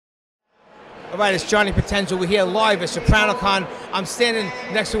All right, it's Johnny Potenza. We're here live at SopranoCon. I'm standing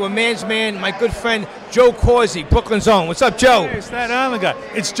next to a man's man, my good friend Joe Causi, Brooklyn's own. What's up, Joe? Hey, it's that Island guy.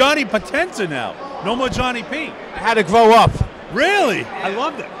 It's Johnny Potenza now. No more Johnny P. I had to grow up. Really? I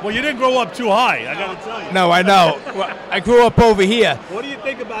loved it. Well, you didn't grow up too high, I got to tell you. No, I know. Well, I grew up over here. What do you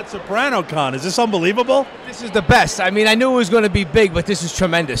think about SopranoCon? Is this unbelievable? This is the best. I mean, I knew it was going to be big, but this is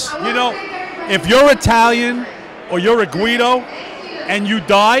tremendous. You know, if you're Italian or you're a Guido and you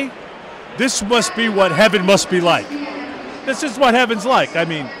die, this must be what heaven must be like. This is what heaven's like. I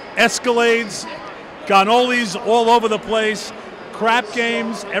mean, Escalades, Gannolis all over the place, crap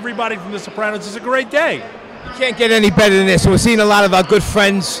games, everybody from The Sopranos. It's a great day. You can't get any better than this. We're seeing a lot of our good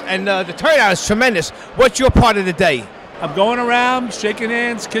friends, and the turnout is tremendous. What's your part of the day? I'm going around, shaking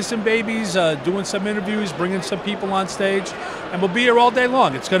hands, kissing babies, doing some interviews, bringing some people on stage, and we'll be here all day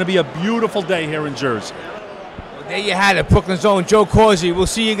long. It's going to be a beautiful day here in Jersey. Well, there you had it, Brooklyn's own Joe Causi. We'll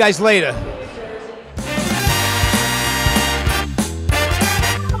see you guys later.